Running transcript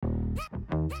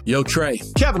Yo, Trey.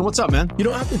 Kevin, what's up, man? You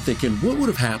know, I've been thinking, what would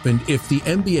have happened if the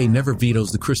NBA never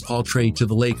vetoes the Chris Paul trade to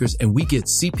the Lakers and we get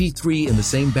CP3 in the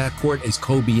same backcourt as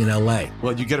Kobe in LA?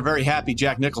 Well, you get a very happy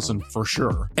Jack Nicholson for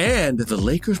sure. And the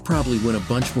Lakers probably win a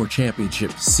bunch more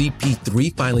championships.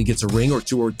 CP3 finally gets a ring or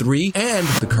 2 or 3, and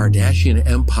the Kardashian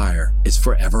empire is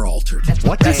forever altered.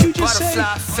 What did you just say?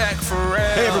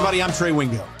 Hey, everybody, I'm Trey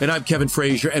Wingo. And I'm Kevin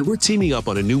Frazier, and we're teaming up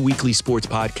on a new weekly sports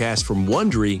podcast from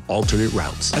Wondery, Alternate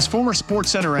Routes. As former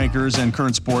Sports Center anchors and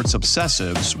current sports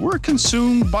obsessives, we're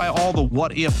consumed by all the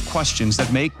what-if questions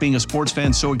that make being a sports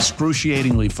fan so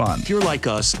excruciatingly fun. If you're like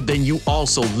us, then you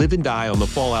also live and die on the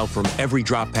fallout from every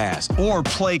drop pass. Or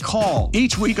play call.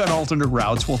 Each week on Alternate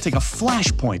Routes, we'll take a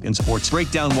flashpoint in sports,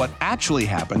 break down what actually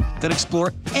happened, then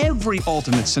explore every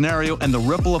alternate scenario and the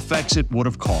ripple effects it would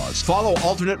have caused. Follow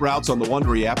Alternate Routes on the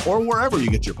Wondery app or wherever you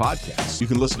get your podcasts. You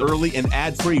can listen early and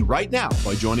ad-free right now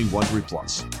by joining Wondery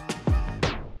Plus.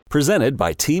 Presented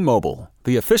by T-Mobile,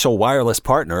 the official wireless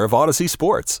partner of Odyssey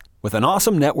Sports. With an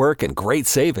awesome network and great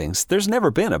savings, there's never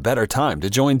been a better time to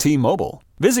join T-Mobile.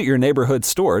 Visit your neighborhood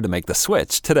store to make the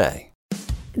switch today.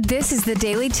 This is the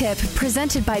Daily Tip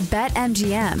presented by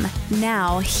BetMGM.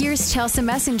 Now, here's Chelsea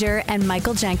Messenger and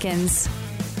Michael Jenkins.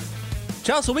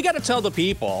 Chelsea, we got to tell the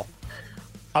people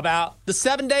about the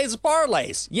 7 days of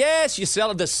parlays. Yes, you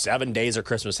sell it the 7 days of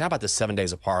Christmas. How about the 7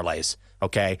 days of parlays?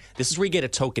 Okay, this is where you get a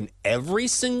token every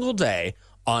single day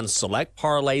on select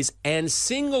parlays and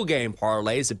single game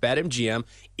parlays at BetMGM.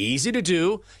 Easy to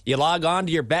do. You log on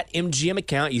to your BetMGM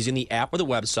account using the app or the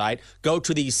website. Go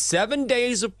to the 7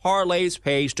 days of parlays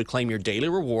page to claim your daily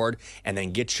reward and then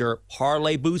get your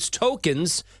Parlay Boost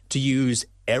tokens to use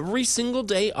every single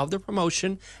day of the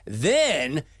promotion.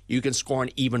 Then you can score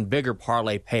an even bigger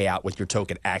parlay payout with your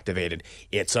token activated.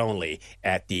 It's only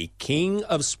at the King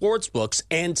of Sportsbooks.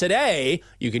 And today,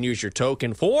 you can use your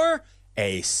token for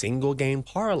a single game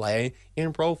parlay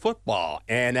in pro football.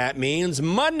 And that means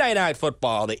Monday Night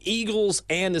Football, the Eagles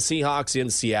and the Seahawks in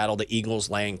Seattle. The Eagles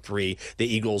laying 3. The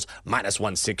Eagles minus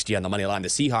 160 on the money line. The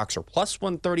Seahawks are plus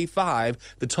 135.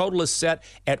 The total is set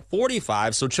at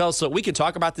 45. So, Chelsea, we can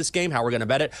talk about this game, how we're going to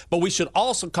bet it, but we should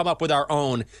also come up with our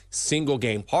own single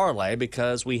game parlay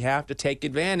because we have to take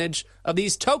advantage of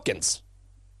these tokens.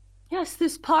 Yes,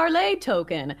 this parlay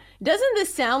token. Doesn't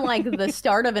this sound like the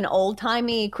start of an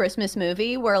old-timey Christmas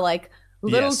movie where, like,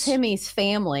 little Timmy's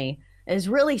family is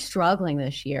really struggling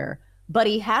this year, but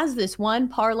he has this one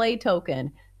parlay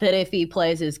token that if he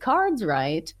plays his cards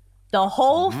right, the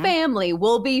whole family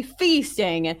will be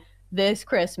feasting this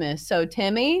Christmas. So,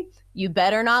 Timmy, you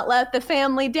better not let the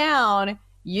family down.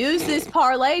 Use this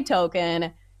parlay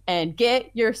token and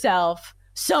get yourself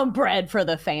some bread for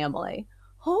the family.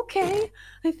 Okay,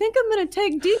 I think I'm going to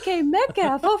take DK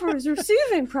Metcalf over his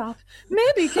receiving prop.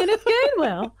 Maybe Kenneth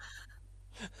Gainwell.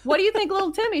 What do you think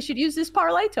little Timmy should use this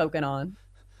parlay token on?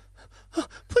 Oh,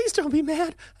 please don't be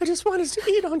mad. I just want us to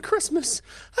eat on Christmas.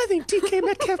 I think DK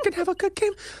Metcalf can have a good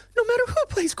game no matter who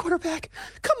plays quarterback.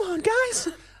 Come on, guys.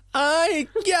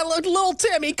 Little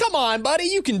Timmy, come on, buddy.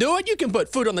 You can do it. You can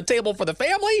put food on the table for the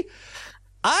family.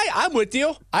 I'm with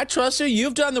you. I trust you.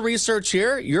 You've done the research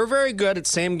here. You're very good at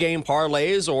same game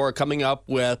parlays or coming up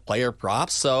with player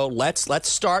props. So let's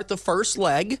start the first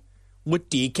leg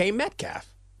with DK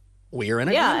Metcalf. We're in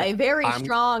agreement. Yeah, a very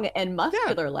strong and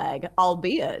muscular leg,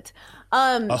 albeit.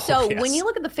 When you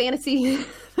look at the fantasy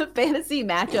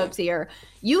matchups here,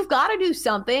 you've got to do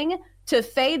something to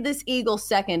fade this Eagles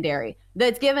secondary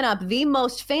that's given up the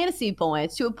most fantasy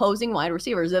points to opposing wide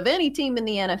receivers of any team in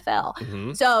the NFL.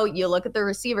 Mm-hmm. So you look at the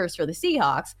receivers for the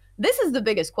Seahawks. This is the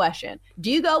biggest question.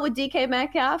 Do you go with DK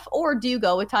Metcalf or do you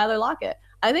go with Tyler Lockett?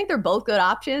 I think they're both good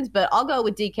options, but I'll go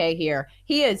with DK here.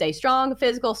 He is a strong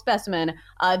physical specimen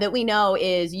that we know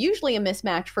is usually a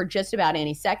mismatch for just about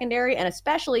any secondary, and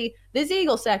especially this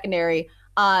Eagles secondary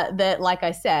that, like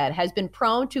I said, has been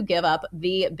prone to give up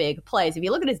the big plays. If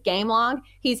you look at his game log,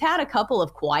 he's had a couple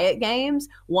of quiet games.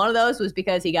 One of those was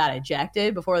because he got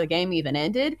ejected before the game even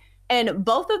ended. And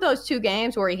both of those two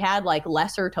games where he had like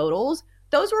lesser totals,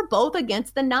 those were both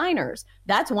against the Niners.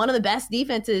 That's one of the best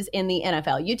defenses in the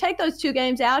NFL. You take those two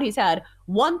games out, he's had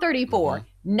 134,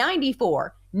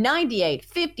 94, 98,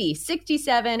 50,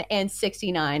 67, and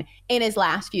 69 in his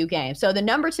last few games. So the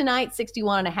number tonight,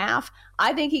 61.5.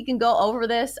 I think he can go over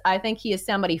this. I think he is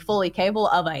somebody fully capable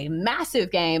of a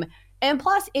massive game. And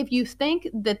plus, if you think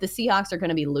that the Seahawks are going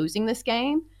to be losing this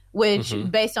game, which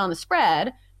based on the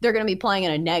spread, they're going to be playing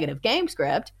in a negative game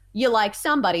script, you like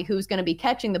somebody who's going to be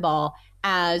catching the ball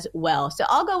as well. So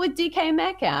I'll go with DK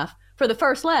Metcalf for the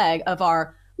first leg of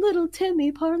our little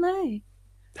Timmy parlay.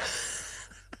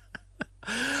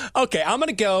 Okay, I'm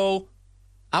going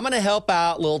to help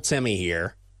out little Timmy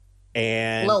here.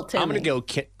 And Lil Timmy. I'm going to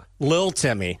go Lil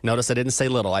Timmy. Notice I didn't say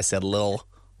little. I said Lil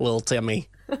Timmy.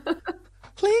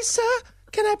 Please, sir,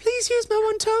 can I please use my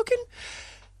one token?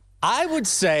 I would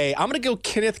say I'm going to go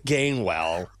Kenneth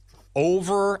Gainwell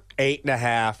over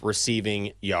 8.5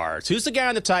 receiving yards. Who's the guy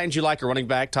on the Titans you like, a running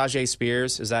back? Tajay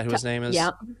Spears? Is that who his name is?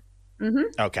 Yeah. Mm-hmm.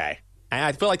 Okay. And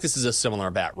I feel like this is a similar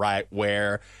bet, right?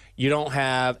 Where you don't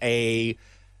have a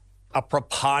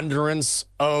preponderance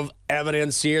of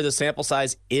evidence here. The sample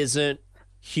size isn't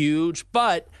huge.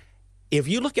 But if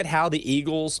you look at how the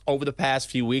Eagles over the past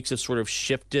few weeks have sort of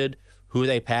shifted who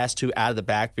they pass to out of the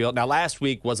backfield. Now, last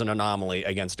week was an anomaly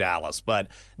against Dallas, but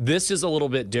this is a little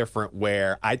bit different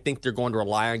where I think they're going to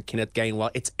rely on Kenneth Gainwell.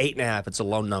 It's 8.5. It's a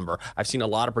low number. I've seen a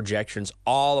lot of projections.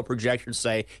 All the projections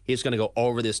say he's going to go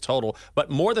over this total. But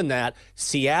more than that,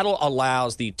 Seattle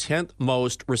allows the 10th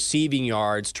most receiving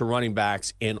yards to running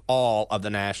backs in all of the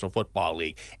National Football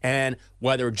League. And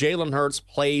whether Jalen Hurts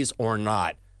plays or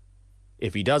not,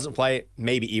 if he doesn't play,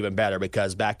 maybe even better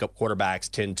because backup quarterbacks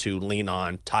tend to lean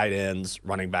on tight ends,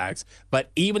 running backs. But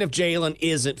even if Jalen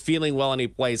isn't feeling well and he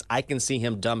plays, I can see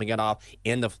him dumping it off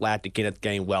in the flat to Kenneth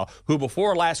Gainwell, who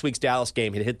before last week's Dallas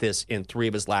game had hit this in 3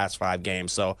 of his last 5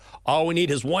 games. So all we need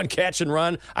is one catch and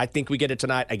run. I think we get it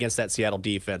tonight against that Seattle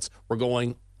defense. We're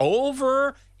going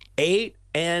over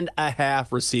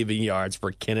 8.5 receiving yards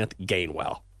for Kenneth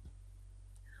Gainwell.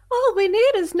 All we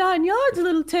need is 9 yards,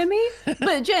 little Timmy.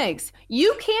 But Jenks,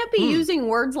 you can't be using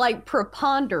words like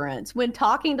preponderance when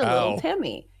talking to little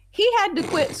Timmy. He had to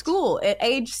quit school at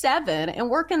age 7 and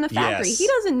work in the factory. Yes. He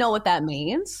doesn't know what that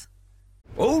means.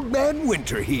 Old Man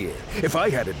Winter here. If I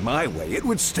had it my way, it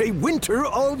would stay winter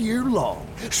all year long.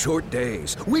 Short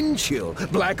days, wind chill,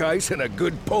 black ice, and a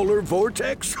good polar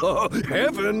vortex. Oh,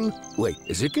 heaven. Wait,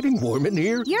 is it getting warm in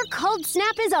here? Your cold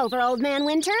snap is over, Old Man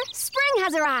Winter. Spring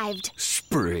has arrived.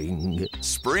 Spring.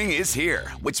 Spring is here,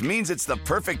 which means it's the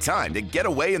perfect time to get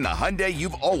away in the Hyundai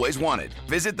you've always wanted.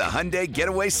 Visit the Hyundai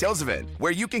Getaway Sales Event,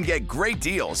 where you can get great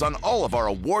deals on all of our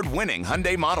award-winning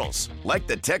Hyundai models, like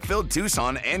the tech-filled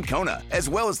Tucson and Kona, as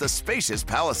well as the spacious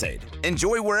Palisade.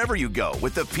 Enjoy wherever you go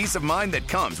with the peace of mind that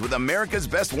comes with America's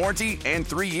best warranty and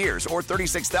 3 years or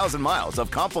 36,000 miles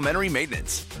of complimentary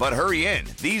maintenance. But hurry in,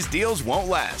 these deals won't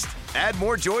last. Add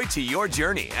more joy to your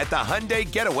journey at the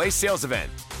Hyundai Getaway Sales Event.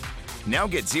 Now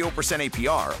get 0%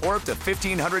 APR or up to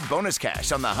 $1,500 bonus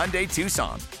cash on the Hyundai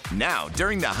Tucson. Now,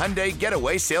 during the Hyundai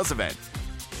Getaway Sales Event.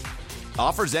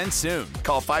 Offers end soon.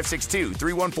 Call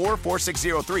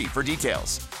 562-314-4603 for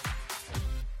details.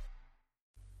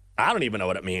 I don't even know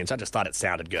what it means. I just thought it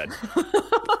sounded good.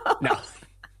 No.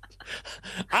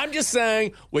 I'm just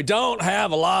saying we don't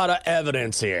have a lot of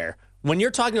evidence here. When you're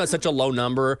talking about such a low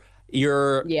number,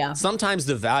 sometimes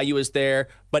the value is there,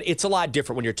 but it's a lot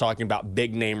different when you're talking about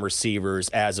big name receivers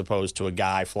as opposed to a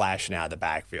guy flashing out of the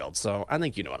backfield. So I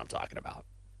think you know what I'm talking about.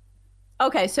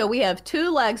 Okay, so we have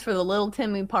 2 legs for the little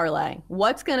Timmy parlay.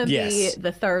 What's going to be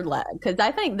the third leg? Because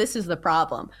I think this is the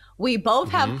problem. We both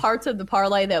have parts of the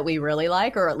parlay that we really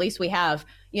like, or at least we have,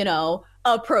 a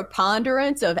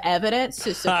preponderance of evidence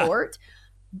to support.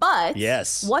 But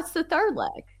what's the third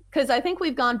leg? Because I think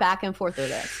we've gone back and forth with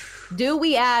this. Do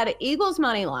we add Eagles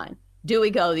money line? Do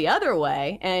we go the other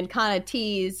way and kind of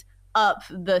tease up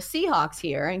the Seahawks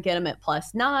here and get them at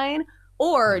 +9?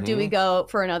 Or do we go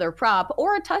for another prop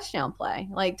or a touchdown play?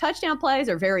 Like, touchdown plays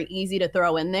are very easy to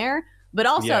throw in there, but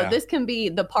also this can be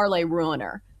the parlay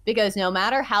ruiner because no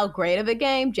matter how great of a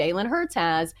game Jalen Hurts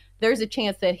has, there's a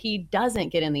chance that he doesn't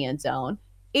get in the end zone,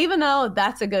 even though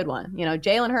that's a good one.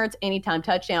 Jalen Hurts, anytime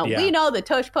touchdown. We know the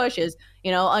tush push is,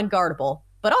 unguardable,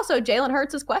 but also Jalen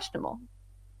Hurts is questionable.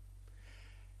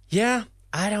 Yeah,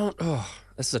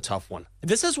 this is a tough one.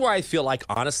 This is where I feel like,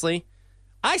 honestly,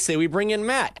 I say we bring in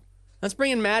Matt. Let's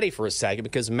bring in Matty for a second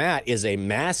because Matt is a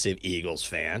massive Eagles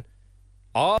fan.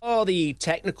 All the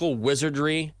technical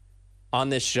wizardry on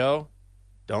this show,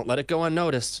 don't let it go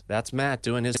unnoticed. That's Matt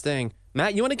doing his thing.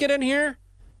 Matt, you want to get in here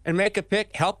and make a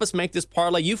pick? Help us make this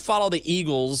parlay. You follow the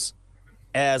Eagles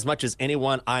as much as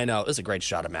anyone I know. This is a great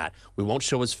shot of Matt. We won't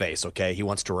show his face, okay? He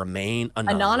wants to remain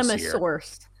anonymous here.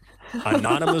 Source.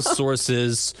 Anonymous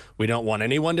sources. We don't want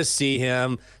anyone to see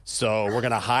him. So we're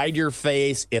going to hide your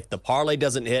face. If the parlay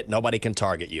doesn't hit, nobody can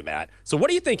target you, Matt. So what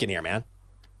are you thinking here, man?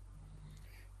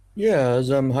 Yeah, as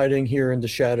I'm hiding here in the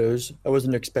shadows, I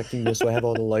wasn't expecting this, so I have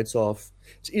all the lights off.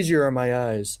 It's easier on my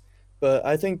eyes. But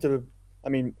I think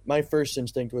my first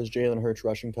instinct was Jalen Hurts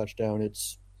rushing touchdown.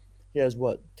 He has,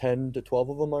 10 to 12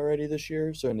 of them already this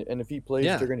year? So, and if he plays,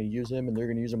 they're going to use him, and they're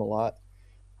going to use him a lot.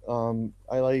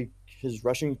 I like his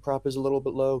rushing prop is a little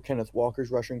bit low. Kenneth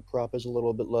Walker's rushing prop is a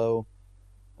little bit low.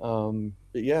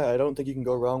 But yeah, I don't think you can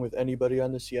go wrong with anybody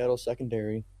on the Seattle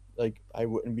secondary. like I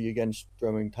wouldn't be against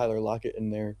throwing Tyler Lockett in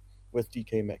there with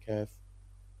DK Metcalf.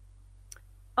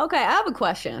 Okay, I have a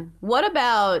question. What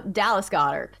about Dallas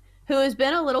Goedert, who has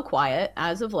been a little quiet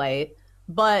as of late,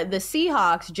 but the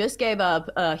Seahawks just gave up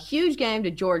a huge game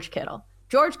to George Kittle.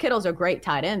 George Kittle's a great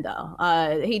tight end, though.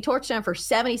 He torched him for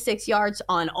 76 yards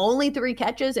on only 3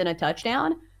 catches and a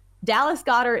touchdown. Dallas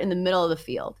Goedert in the middle of the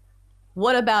field.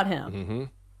 What about him?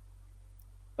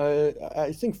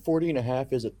 I think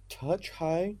 40.5 is a touch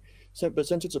high, but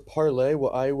since it's a parlay,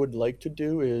 what I would like to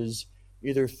do is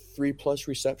either 3+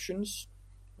 receptions.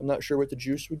 I'm not sure what the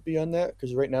juice would be on that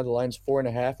because right now the line's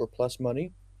 4.5 or plus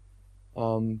money.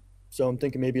 So I'm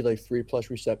thinking maybe like 3+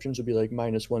 receptions would be like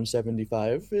minus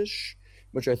 175-ish,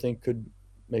 which I think could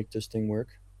make this thing work.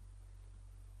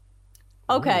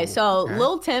 Okay, so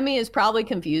Lil Timmy is probably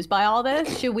confused by all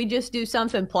this. Should we just do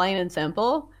something plain and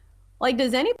simple? Like,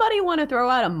 does anybody want to throw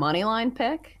out a money line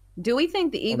pick? Do we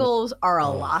think the Eagles are a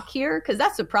lock here? Because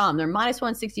that's the problem. They're minus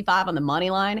 165 on the money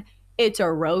line. It's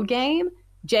a road game.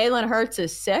 Jalen Hurts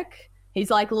is sick. He's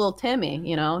like Lil Timmy,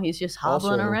 you know. He's just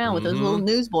hobbling around with his little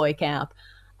newsboy cap.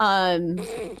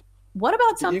 What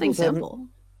about something simple?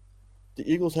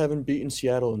 The Eagles haven't beaten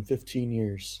Seattle in 15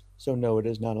 years. So, no, it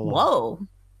is not a lock. Whoa.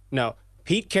 No.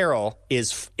 Pete Carroll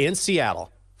is in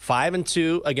Seattle,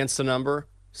 5-2 against the number,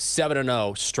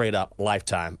 7-0 straight up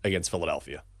lifetime against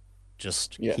Philadelphia.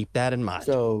 Just keep that in mind.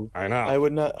 So I know I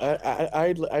would not.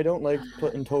 I don't like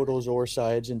putting totals or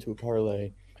sides into a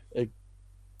parlay. Like,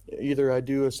 either I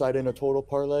do a side in a total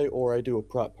parlay or I do a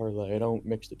prop parlay. I don't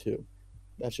mix the two.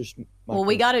 That's just my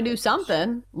we got to do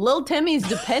something. Lil Timmy's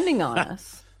depending on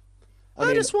us.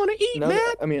 I just want to eat, man.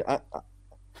 I mean,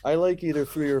 I like either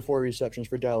 3 or 4 receptions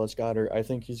for Dallas Goedert. I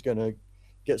think he's going to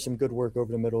get some good work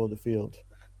over the middle of the field.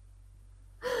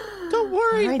 Don't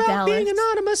worry about being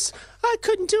anonymous. I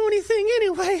couldn't do anything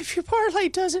anyway if your parlay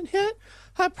doesn't hit.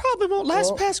 I probably won't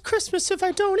last past Christmas if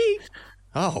I don't eat.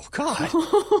 Oh, God.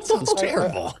 That sounds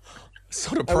terrible.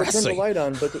 So depressing. I would turn the light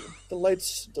on, but the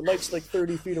light's like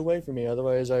 30 feet away from me.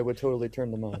 Otherwise, I would totally turn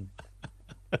them on.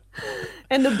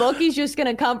 And the bookie's just going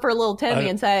to come for Lil Timmy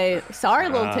and say, sorry,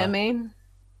 Lil Timmy.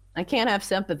 I can't have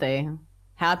sympathy.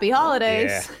 Happy holidays.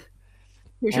 Yeah.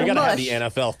 We got to have the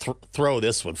NFL throw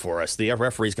this one for us. The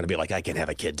referee's going to be like, I can have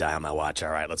a kid die on my watch. All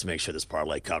right, let's make sure this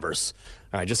parlay covers.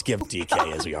 All right, just give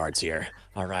DK his yards here.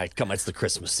 All right, come on, it's the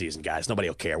Christmas season, guys. Nobody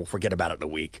will care. We'll forget about it in a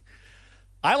week.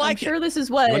 I'm sure this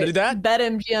is what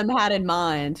BetMGM had in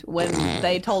mind when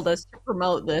they told us to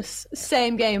promote this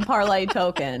same game parlay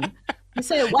token. You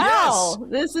say, wow,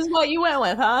 This is what you went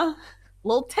with, huh?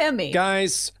 Lil Timmy.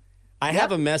 Guys, I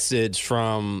have a message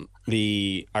from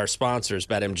our sponsors,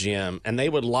 BetMGM, and they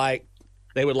would like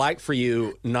for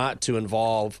you not to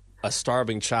involve a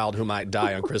starving child who might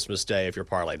die on Christmas Day if your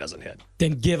parlay doesn't hit.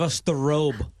 Then give us the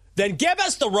robe. Then give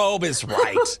us the robe is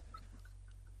right.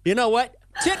 You know what?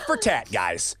 Tit for tat,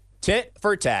 guys. Tit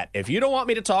for tat. If you don't want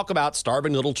me to talk about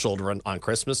starving little children on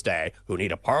Christmas Day who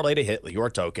need a parlay to hit with your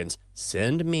tokens,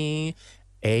 send me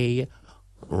a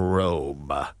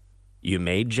robe. You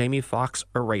made Jamie Foxx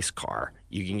a race car.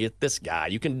 You can get this guy.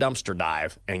 You can dumpster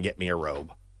dive and get me a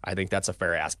robe. I think that's a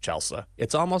fair ask, Chelsea.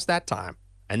 It's almost that time.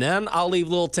 And then I'll leave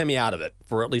little Timmy out of it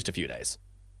for at least a few days.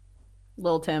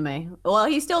 Little Timmy. Well,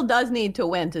 he still does need to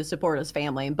win to support his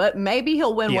family, but maybe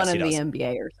he'll win one in the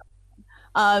NBA or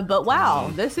something. But wow,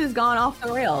 this has gone off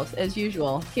the rails as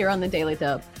usual here on the Daily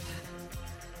Tip.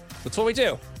 That's what we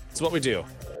do. It's what we do.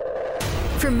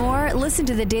 For more, listen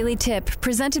to the Daily Tip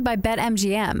presented by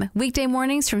BetMGM. Weekday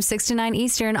mornings from 6 to 9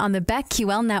 Eastern on the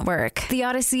BetQL network, the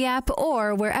Odyssey app,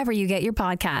 or wherever you get your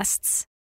podcasts.